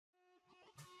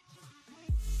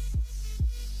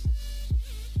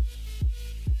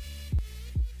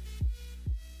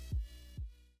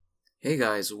Hey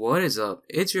guys, what is up?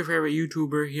 It's your favorite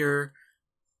YouTuber here.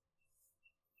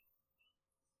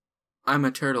 I'm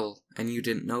a turtle, and you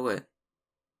didn't know it.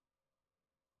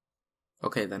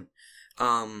 Okay then.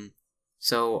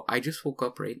 So I just woke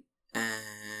up, right?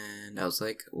 And I was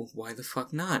like, well, why the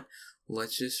fuck not?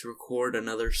 Let's just record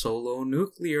another solo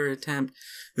nuclear attempt.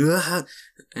 Ugh.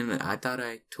 And I thought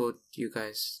I told you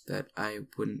guys that I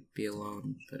wouldn't be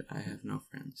alone, but I have no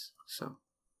friends. So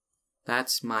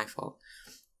that's my fault.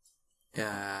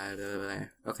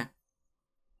 Okay.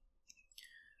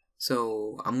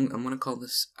 So I'm gonna call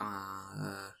this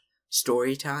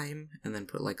story time, and then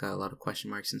put like a lot of question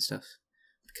marks and stuff,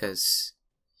 because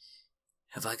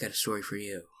have I got a story for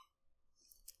you?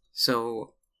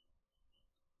 So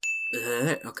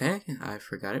okay, I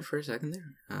forgot it for a second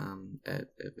there.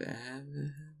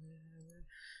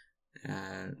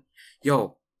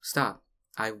 Yo, stop!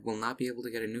 I will not be able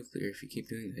to get a nuclear if you keep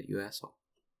doing that, you asshole.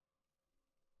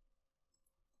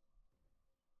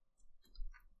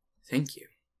 Thank you.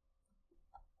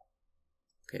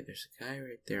 Okay, there's a guy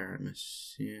right there, I'm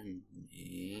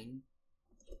assuming.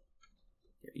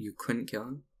 You couldn't kill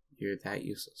him? You're that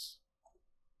useless.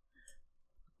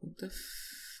 What the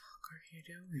fuck are you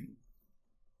doing?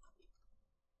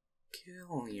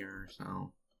 Kill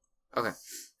yourself. Okay,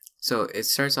 so it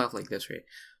starts off like this, right?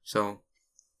 So,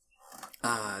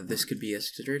 this could be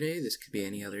yesterday, this could be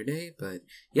any other day, but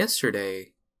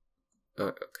yesterday...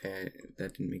 okay,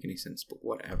 that didn't make any sense, but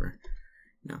whatever.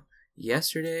 No,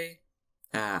 yesterday...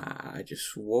 I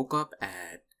just woke up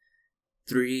at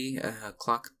 3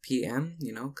 o'clock p.m.,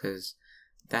 you know, because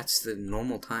that's the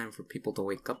normal time for people to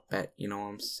wake up at, you know what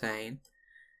I'm saying?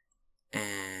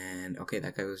 And, okay,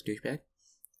 that guy was a douchebag,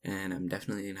 and I'm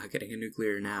definitely not getting a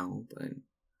nuclear now, but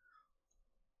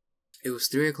it was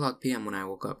 3 o'clock p.m. when I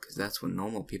woke up, because that's when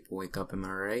normal people wake up, am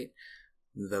I right?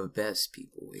 The best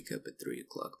people wake up at 3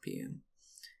 o'clock p.m.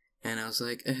 And I was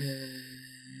like,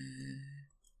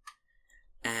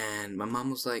 And my mom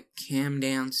was like, "Cam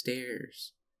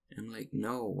downstairs." And I'm like,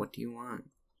 "No, what do you want?"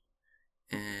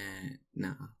 And no,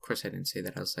 of course I didn't say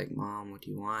that. I was like, "Mom, what do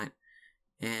you want?"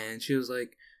 And she was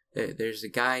like, "There's a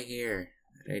guy here.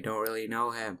 I don't really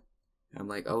know him." I'm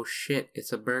like, "Oh shit,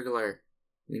 it's a burglar.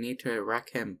 We need to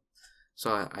wreck him."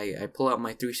 So I pull out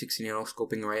my 360 no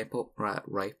scoping rifle,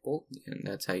 and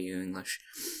that's how you English.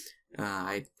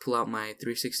 I pull out my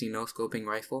 360 no scoping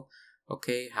rifle.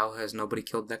 Okay, how has nobody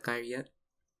killed that guy yet?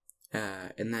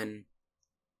 And then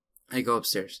I go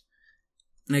upstairs.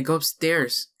 And I go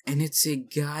upstairs, and it's a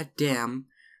goddamn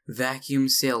vacuum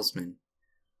salesman.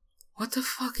 What the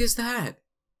fuck is that?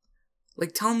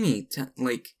 Like, tell me.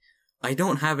 Like, I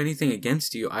don't have anything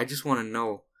against you. I just want to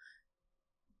know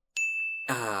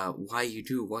why you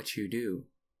do what you do.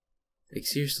 Like,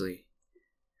 seriously.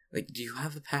 Like, do you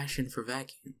have a passion for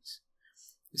vacuums?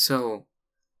 So,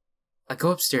 I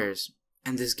go upstairs,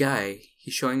 and this guy,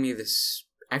 he's showing me this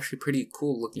actually pretty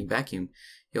cool looking vacuum.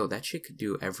 Yo, that shit could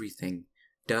do everything.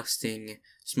 Dusting,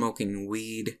 smoking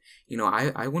weed. You know,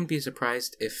 I wouldn't be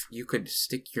surprised if you could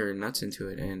stick your nuts into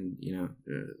it and, you know,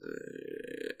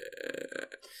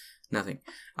 nothing.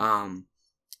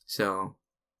 So,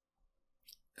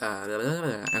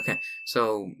 okay.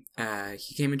 So,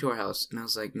 he came into our house, and I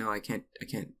was like, no, I can't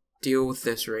deal with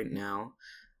this right now.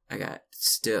 I got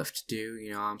stuff to do,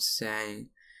 you know what I'm saying?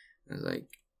 I was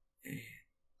like,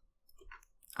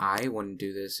 I wouldn't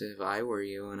do this if I were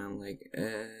you. And I'm like,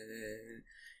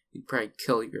 you'd probably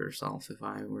kill yourself if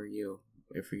I were you.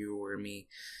 If you were me.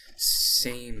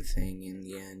 Same thing in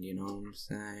the end, you know what I'm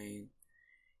saying?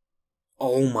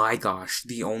 Oh my gosh,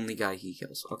 the only guy he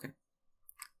kills. Okay.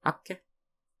 Okay,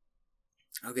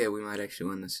 we might actually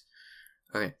win this.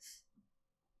 Okay.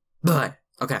 But,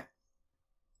 okay.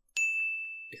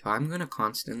 If I'm gonna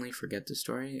constantly forget the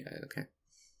story, okay.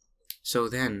 So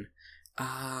then,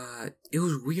 it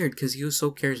was weird because he was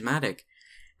so charismatic,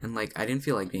 and like I didn't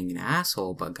feel like being an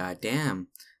asshole, but goddamn,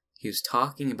 he was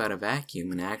talking about a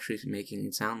vacuum and actually making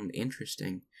it sound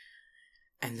interesting.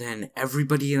 And then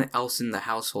everybody else in the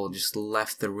household just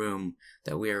left the room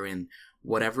that we were in.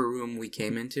 Whatever room we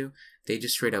came into, they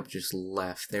just straight up just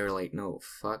left. They were like, "No,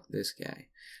 fuck this guy."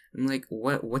 I'm like,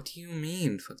 what do you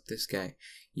mean, fuck this guy?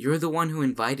 You're the one who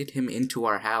invited him into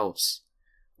our house.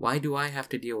 Why do I have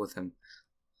to deal with him?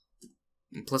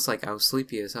 And plus, like, I was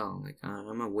sleepy as hell. Like,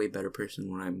 I'm a way better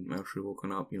person when I'm actually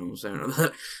woken up, you know what I'm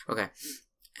saying? Okay.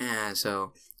 And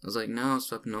so, I was like, no,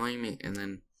 stop annoying me. And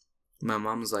then, my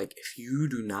mom was like, if you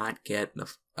do not get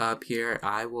up here,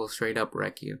 I will straight up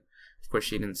wreck you. Of course,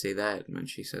 she didn't say that, and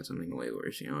she said something way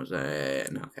worse, you know what I'm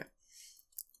saying? Okay.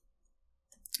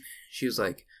 She was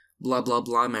like, blah, blah,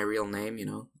 blah, my real name, you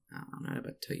know? I'm not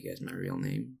about to tell you guys my real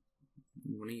name.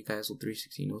 One of you guys will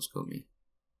 360 no-scope me.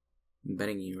 I'm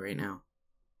betting you right now.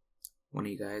 One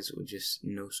of you guys would just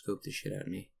no-scope the shit out of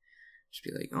me. Just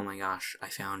be like, oh my gosh, I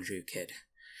found you, kid.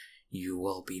 You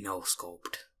will be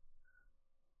no-scoped.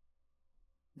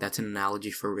 That's an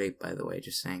analogy for rape, by the way,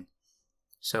 just saying.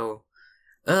 So,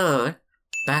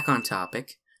 back on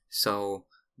topic. So,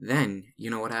 then, you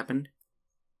know what happened?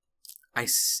 I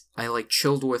like,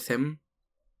 chilled with him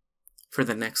for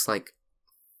the next, like,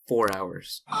 4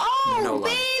 hours. Oh, no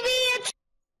lie. Baby!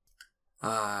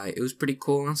 It was pretty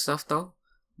cool and stuff, though.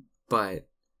 But,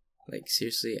 like,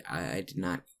 seriously, I did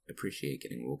not appreciate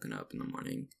getting woken up in the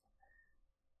morning.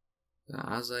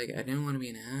 I was like, I didn't want to be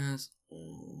an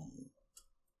asshole,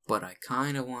 but I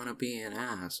kind of want to be an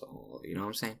asshole, you know what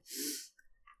I'm saying?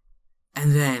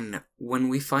 And then, when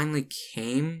we finally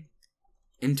came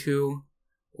into...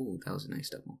 Ooh, that was a nice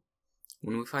double.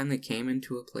 When we finally came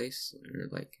into a place, or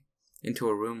like, into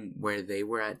a room where they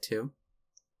were at too.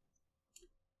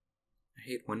 I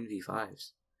hate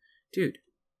 1v5s. Dude,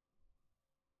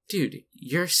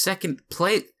 you're second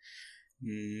place.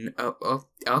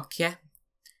 Okay.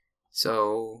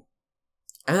 So,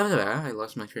 I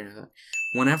lost my train of thought.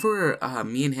 Whenever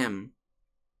me and him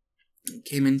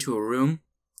came into a room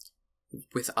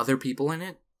with other people in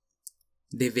it,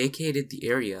 they vacated the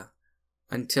area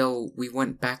until we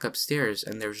went back upstairs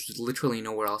and there's literally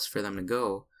nowhere else for them to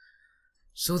go.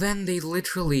 So then they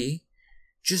literally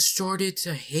just started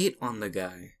to hate on the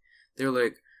guy. They're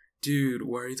like, dude,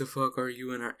 why the fuck are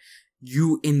you in our...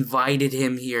 You invited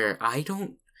him here.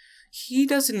 He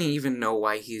doesn't even know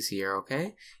why he's here,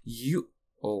 okay?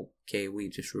 Okay, we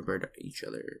just reverted each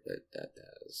other. That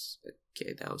was...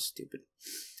 Okay, that was stupid.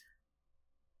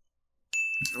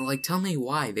 Like, tell me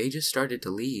why. They just started to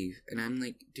leave. And I'm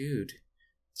like, dude,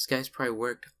 this guy's probably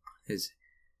worked his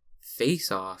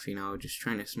face off, you know, just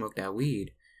trying to smoke that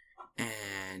weed.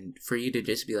 And for you to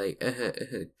just be like,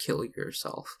 kill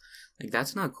yourself. Like,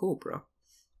 that's not cool, bro.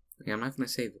 Like, I'm not gonna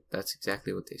say that that's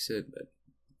exactly what they said, but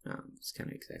it's kind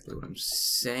of exactly what I'm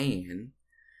saying.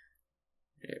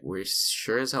 We're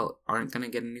sure as hell aren't gonna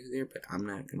get a nuclear, but I'm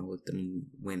not gonna let them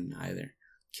win either.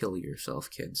 Kill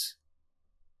yourself, kids.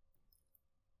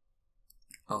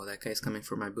 Oh, that guy's coming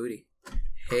for my booty.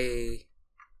 Hey.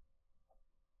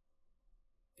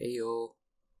 Hey, yo.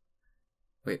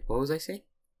 Wait, what was I saying?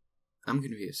 I'm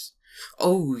confused.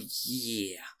 Oh,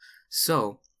 yeah.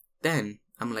 So, then,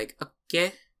 I'm like,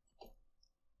 okay.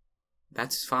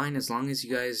 That's fine as long as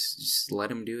you guys just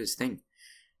let him do his thing.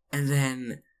 And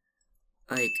then,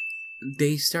 like,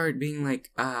 they start being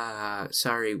like,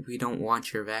 sorry, we don't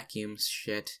want your vacuum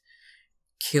shit.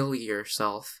 Kill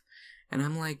yourself. And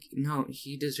I'm like, no,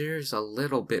 he deserves a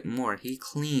little bit more. He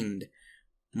cleaned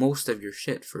most of your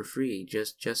shit for free,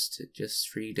 just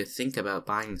for you to think about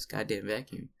buying this goddamn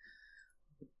vacuum.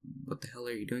 What the hell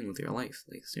are you doing with your life?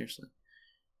 Like, seriously.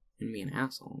 You're being an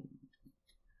asshole.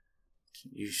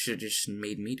 You should have just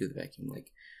made me do the vacuum.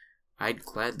 Like, I'd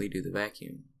gladly do the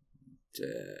vacuum.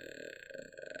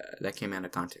 That came out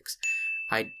of context.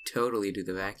 I'd totally do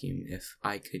the vacuum if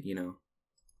I could, you know,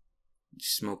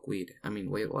 smoke weed. I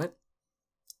mean, wait, what?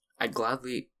 I'd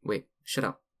gladly... Wait, shut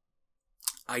up.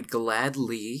 I'd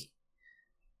gladly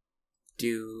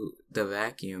do the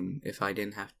vacuum if I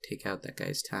didn't have to take out that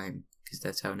guy's time. Because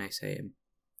that's how nice I am.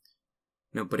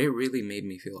 No, but it really made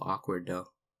me feel awkward, though.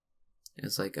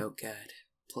 It's like, oh god,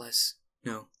 plus,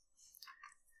 no.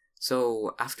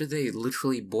 So, after they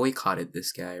literally boycotted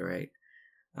this guy, right?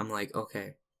 I'm like,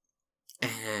 okay.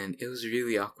 And it was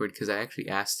really awkward because I actually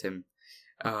asked him,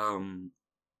 I'm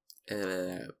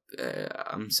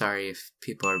sorry if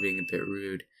people are being a bit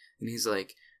rude. And he's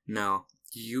like, no,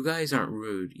 you guys aren't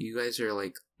rude. You guys are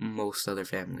like most other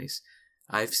families.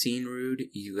 I've seen rude.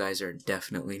 You guys are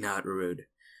definitely not rude.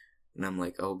 And I'm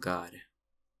like, oh god.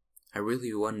 I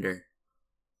really wonder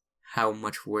how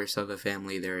much worse of a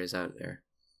family there is out there.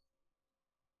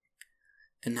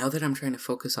 And now that I'm trying to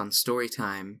focus on story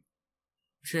time,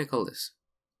 what should I call this?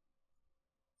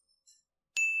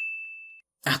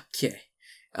 Okay.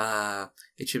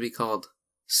 It should be called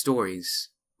Stories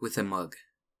with a Mug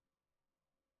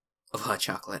of Hot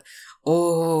Chocolate.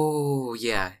 Oh,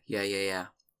 yeah.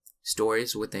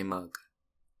 Stories with a Mug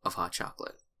of Hot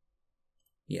Chocolate.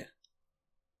 Yeah.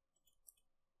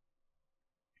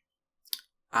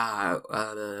 Where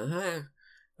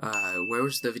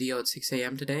was the video at 6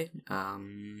 a.m. today?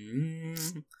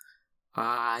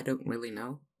 I don't really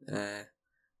know. I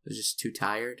was just too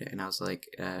tired, and I was like,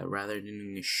 rather than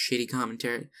doing a shitty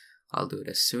commentary, I'll do it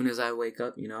as soon as I wake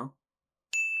up, you know?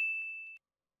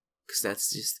 Because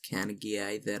that's just the kind of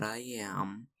guy that I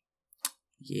am.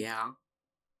 Yeah.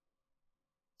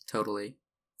 Totally.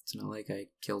 It's not like I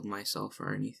killed myself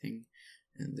or anything.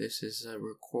 And this is a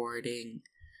recording.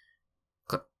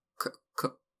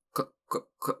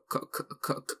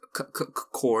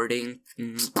 Recording.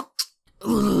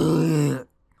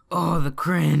 Oh, the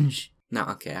cringe. No,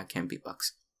 okay, I can't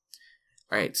beatbox.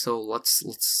 Alright, so let's.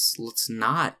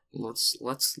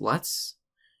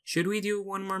 Should we do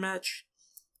one more match?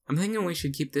 I'm thinking we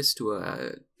should keep this to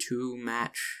a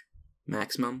 2-match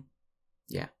maximum.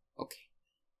 Yeah, okay.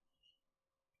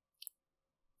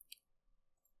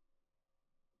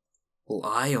 Well,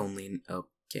 I only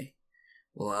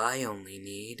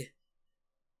need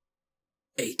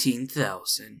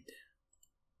 18,000.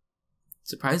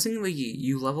 Surprisingly,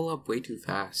 you level up way too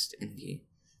fast in the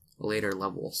later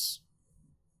levels.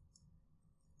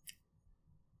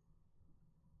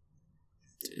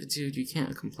 Dude, you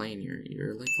can't complain.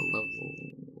 You're like a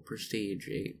level prestige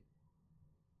 8.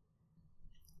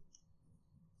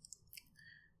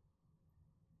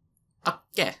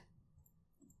 Okay.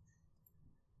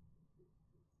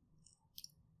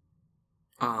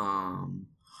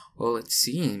 Well, it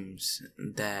seems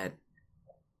that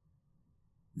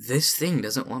this thing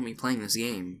doesn't want me playing this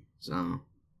game, so.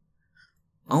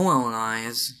 Oh well,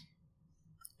 guys.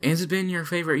 It's been your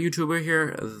favorite YouTuber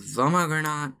here, the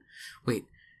Muggernaut. Wait,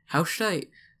 how should I?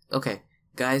 Okay,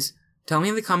 guys, tell me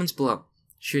in the comments below.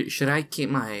 Should I keep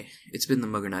my "It's been the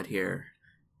Muggernaut" here?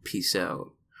 Peace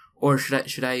out. Or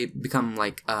should I become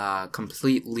like a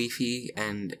complete Leafy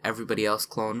and everybody else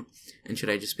clone? And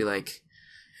should I just be like,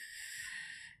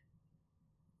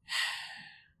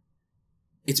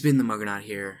 "It's been the Muggernaut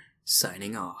here,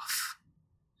 signing off."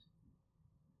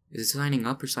 Is it signing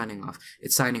up or signing off?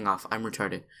 It's signing off. I'm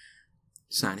retarded.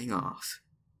 Signing off.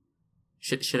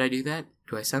 Should I do that?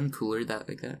 Do I sound cooler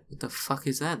like that? What the fuck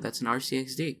is that? That's an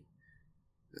RCXD.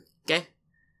 Okay.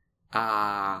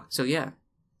 So yeah.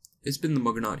 It's been the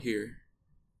Muggernaut here.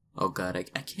 Oh god, I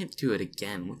can't do it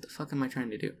again. What the fuck am I trying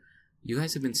to do? You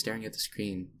guys have been staring at the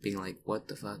screen, being like, what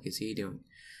the fuck is he doing?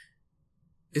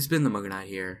 It's been the Muggernaut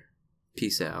here.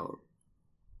 Peace out.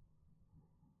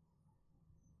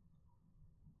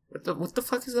 What the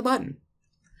fuck is the button?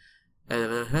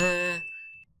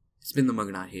 It's been the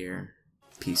Muggernaut here.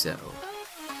 Peace out.